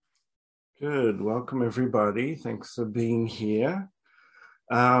Good. Welcome, everybody. Thanks for being here.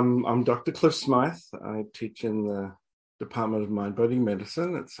 I'm Dr. Cliff Smyth. I teach in the Department of Mind-Body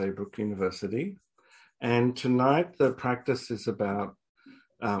Medicine at Saybrook University. And tonight the practice is about,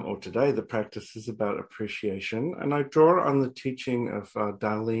 today the practice is about appreciation. And I draw on the teaching of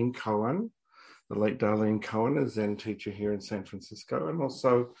Darlene Cohen. The late Darlene Cohen, a Zen teacher here in San Francisco, and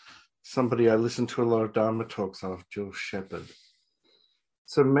also somebody I listen to a lot of Dharma talks of, Jill Shepherd.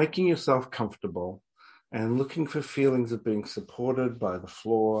 So making yourself comfortable and looking for feelings of being supported by the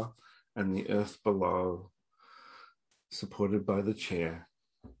floor and the earth below, supported by the chair.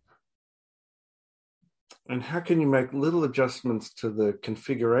 And how can you make little adjustments to the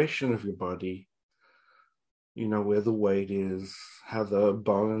configuration of your body, where the weight is, how the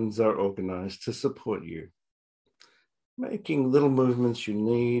bones are organized to support you. Making little movements you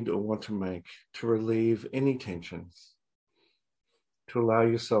need or want to make to relieve any tensions, to allow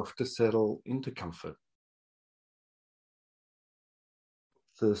yourself to settle into comfort.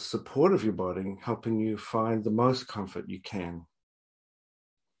 The support of your body helping you find the most comfort you can.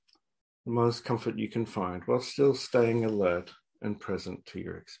 The most comfort you can find while still staying alert and present to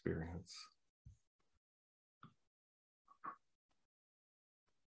your experience.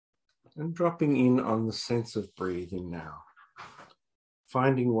 And dropping in on the sense of breathing now.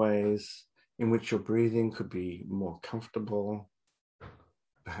 Finding ways in which your breathing could be more comfortable,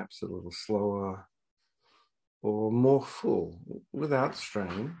 perhaps a little slower, or more full without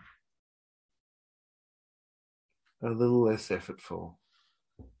strain, a little less effortful.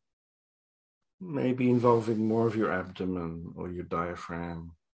 Maybe involving more of your abdomen or your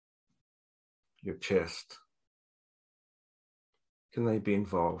diaphragm, your chest. Can they be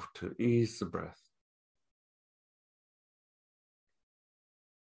involved to ease the breath?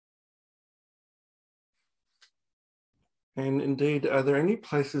 And indeed, are there any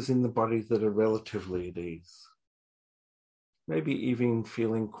places in the body that are relatively at ease? Maybe even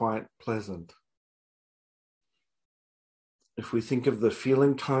feeling quite pleasant. If we think of the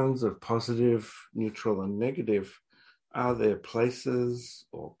feeling tones of positive, neutral, and negative, are there places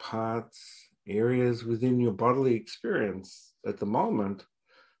or parts, areas within your bodily experience at the moment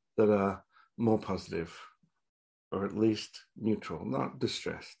that are more positive, or at least neutral, not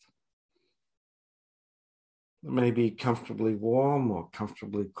distressed? Maybe comfortably warm or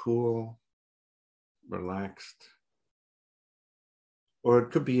comfortably cool, relaxed. Or it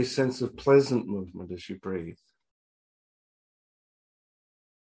could be a sense of pleasant movement as you breathe.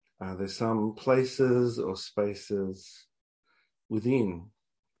 Are there some places or spaces within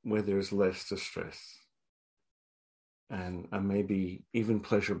where there's less distress and are maybe even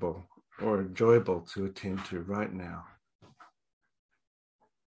pleasurable or enjoyable to attend to right now?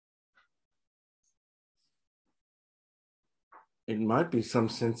 It might be some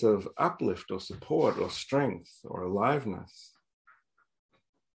sense of uplift or support or strength or aliveness.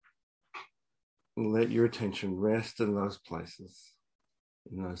 And let your attention rest in those places,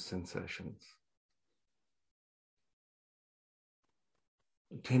 in those sensations.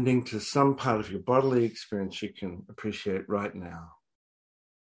 Attending to some part of your bodily experience you can appreciate right now.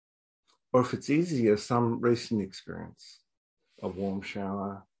 Or if it's easier, some recent experience, a warm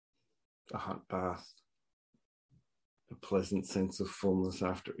shower, a hot bath, a pleasant sense of fullness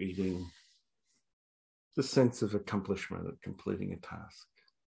after eating, the sense of accomplishment at completing a task,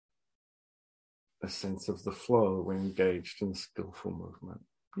 a sense of the flow when engaged in skillful movement.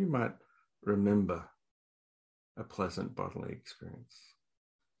 You might remember a pleasant bodily experience.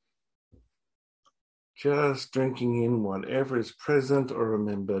 Just drinking in whatever is present or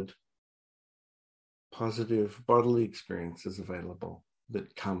remembered, positive bodily experiences available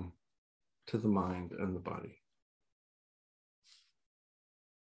that come to the mind and the body.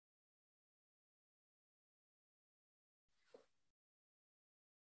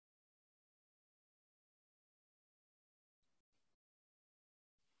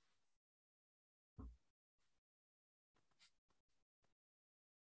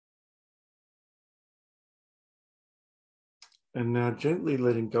 And now gently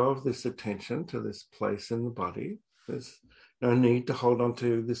letting go of this attention to this place in the body. There's no need to hold on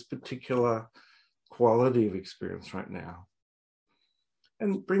to this particular quality of experience right now.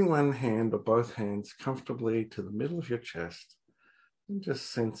 And bring one hand or both hands comfortably to the middle of your chest and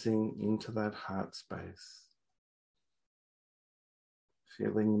just sensing into that heart space.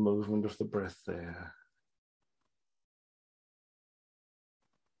 Feeling the movement of the breath there.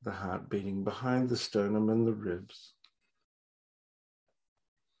 The heart beating behind the sternum and the ribs.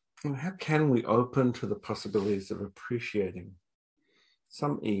 And how can we open to the possibilities of appreciating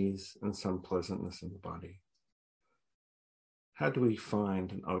some ease and some pleasantness in the body? How do we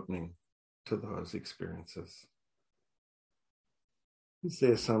find an opening to those experiences? Is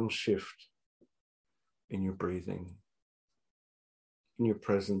there some shift in your breathing, in your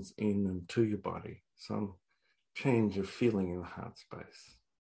presence in and to your body, some change of feeling in the heart space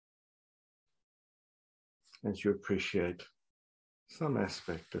as you appreciate some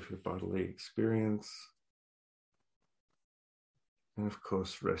aspect of your bodily experience, and of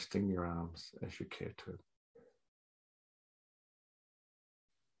course resting your arms as you care to.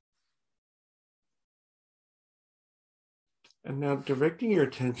 And now directing your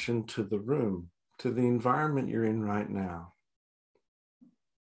attention to the room, to the environment you're in right now.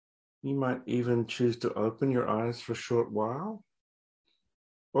 You might even choose to open your eyes for a short while,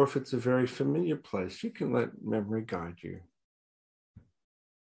 or if it's a very familiar place, you can let memory guide you.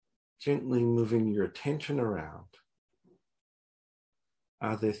 Gently moving your attention around.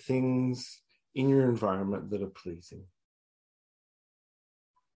 Are there things in your environment that are pleasing?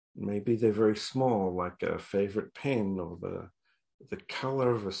 Maybe they're very small, like a favorite pen or the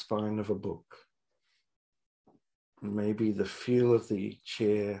color of a spine of a book. Maybe the feel of the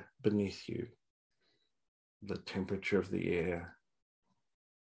chair beneath you, the temperature of the air.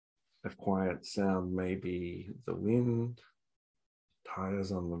 A quiet sound, maybe the wind,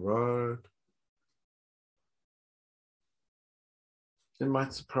 tires on the road. It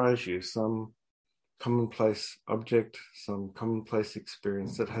might surprise you, some commonplace object, some commonplace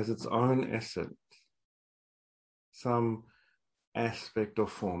experience that has its own essence, some aspect or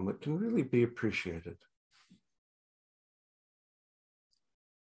form that can really be appreciated.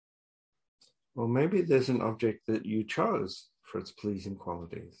 Or maybe there's an object that you chose for its pleasing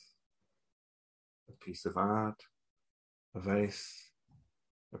qualities. A piece of art, a vase,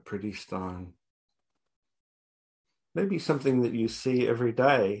 a pretty stone. Maybe something that you see every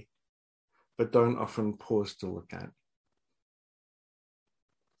day, but don't often pause to look at.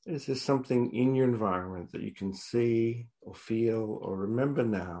 Is there something in your environment that you can see or feel or remember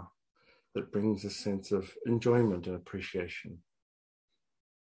now that brings a sense of enjoyment and appreciation,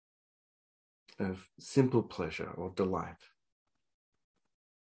 of simple pleasure or delight?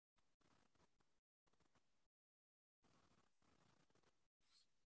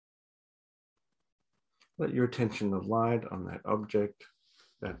 Let your attention alight on that object,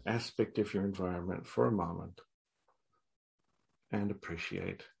 that aspect of your environment for a moment, and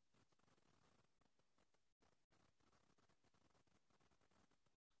appreciate.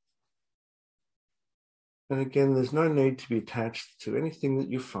 And again, there's no need to be attached to anything that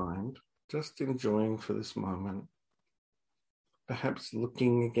you find, just enjoying for this moment. Perhaps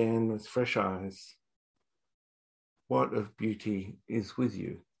looking again with fresh eyes. What of beauty is with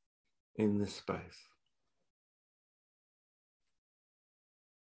you in this space?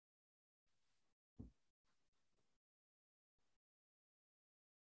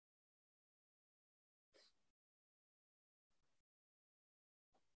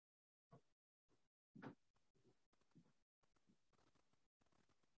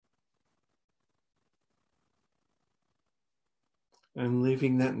 And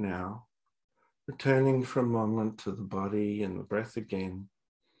leaving that now, returning for a moment to the body and the breath again.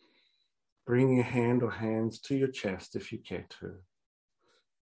 Bring your hand or hands to your chest if you care to,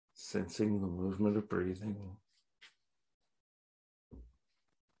 sensing the movement of breathing.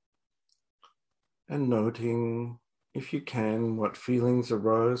 And noting, if you can, what feelings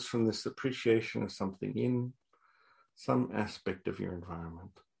arose from this appreciation of something in some aspect of your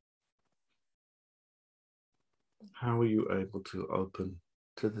environment. How are you able to open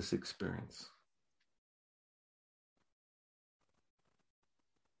to this experience?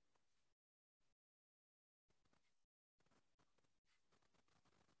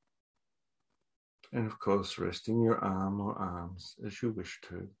 And of course, resting your arm or arms as you wish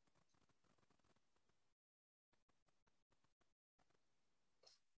to.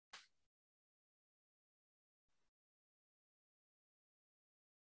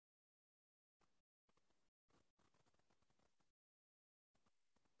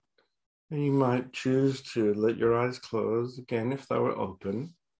 And you might choose to let your eyes close again if they were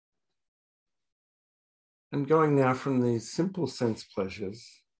open. And going now from these simple sense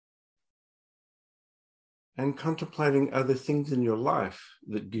pleasures and contemplating other things in your life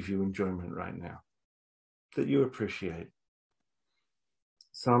that give you enjoyment right now, that you appreciate.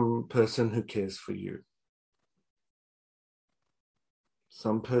 Some person who cares for you.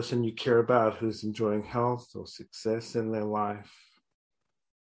 Some person you care about who's enjoying health or success in their life.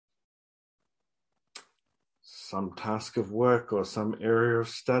 Some task of work or some area of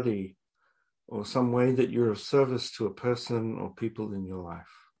study or some way that you're of service to a person or people in your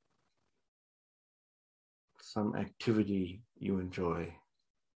life. Some activity you enjoy.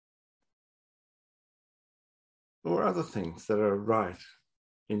 or other things that are right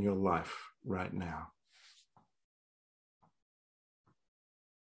in your life right now.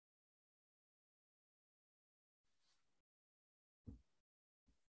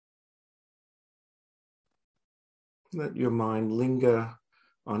 Let your mind linger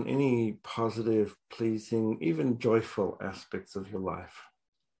on any positive, pleasing, even joyful aspects of your life.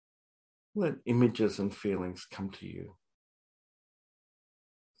 Let images and feelings come to you.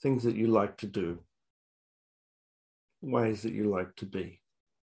 Things that you like to do, ways that you like to be.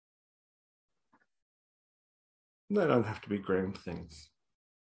 They don't have to be grand things.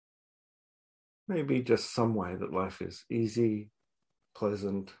 Maybe just some way that life is easy,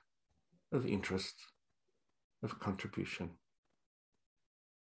 pleasant, of interest, of contribution.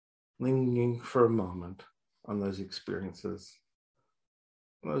 Lingering for a moment on those experiences,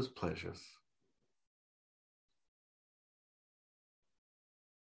 those pleasures.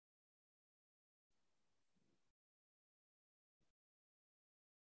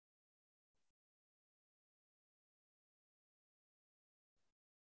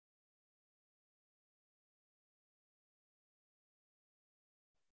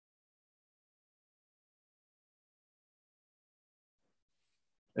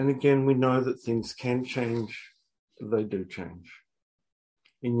 And again, we know that things can change, they do change.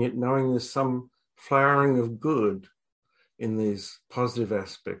 And yet knowing there's some flowering of good in these positive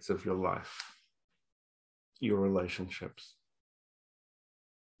aspects of your life, your relationships,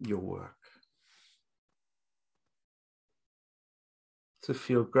 your work. To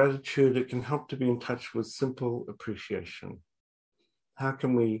feel gratitude, it can help to be in touch with simple appreciation. How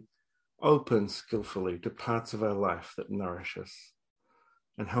can we open skillfully to parts of our life that nourish us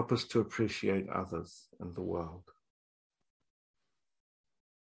and help us to appreciate others and the world?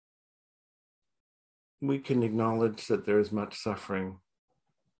 We can acknowledge that there is much suffering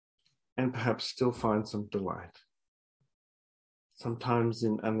and perhaps still find some delight, sometimes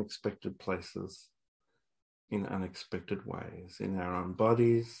in unexpected places, in unexpected ways, in our own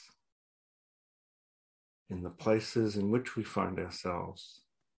bodies, in the places in which we find ourselves,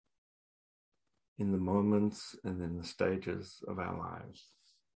 in the moments and in the stages of our lives.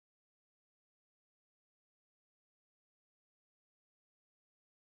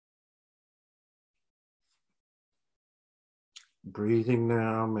 Breathing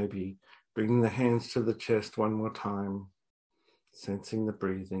now, maybe bringing the hands to the chest one more time, sensing the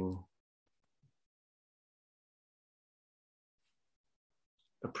breathing,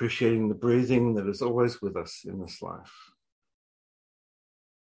 appreciating the breathing that is always with us in this life.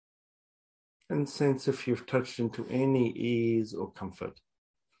 And sense if you've touched into any ease or comfort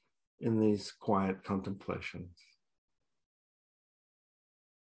in these quiet contemplations.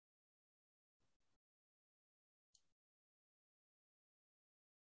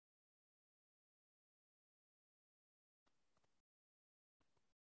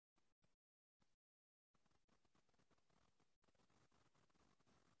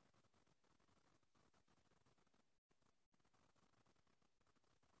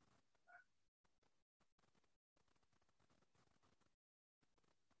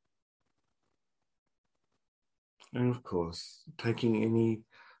 And of course, taking any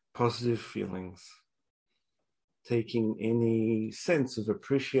positive feelings, taking any sense of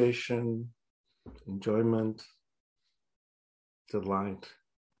appreciation, enjoyment, delight,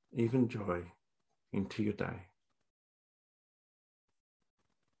 even joy into your day.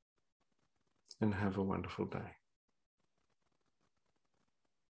 And have a wonderful day.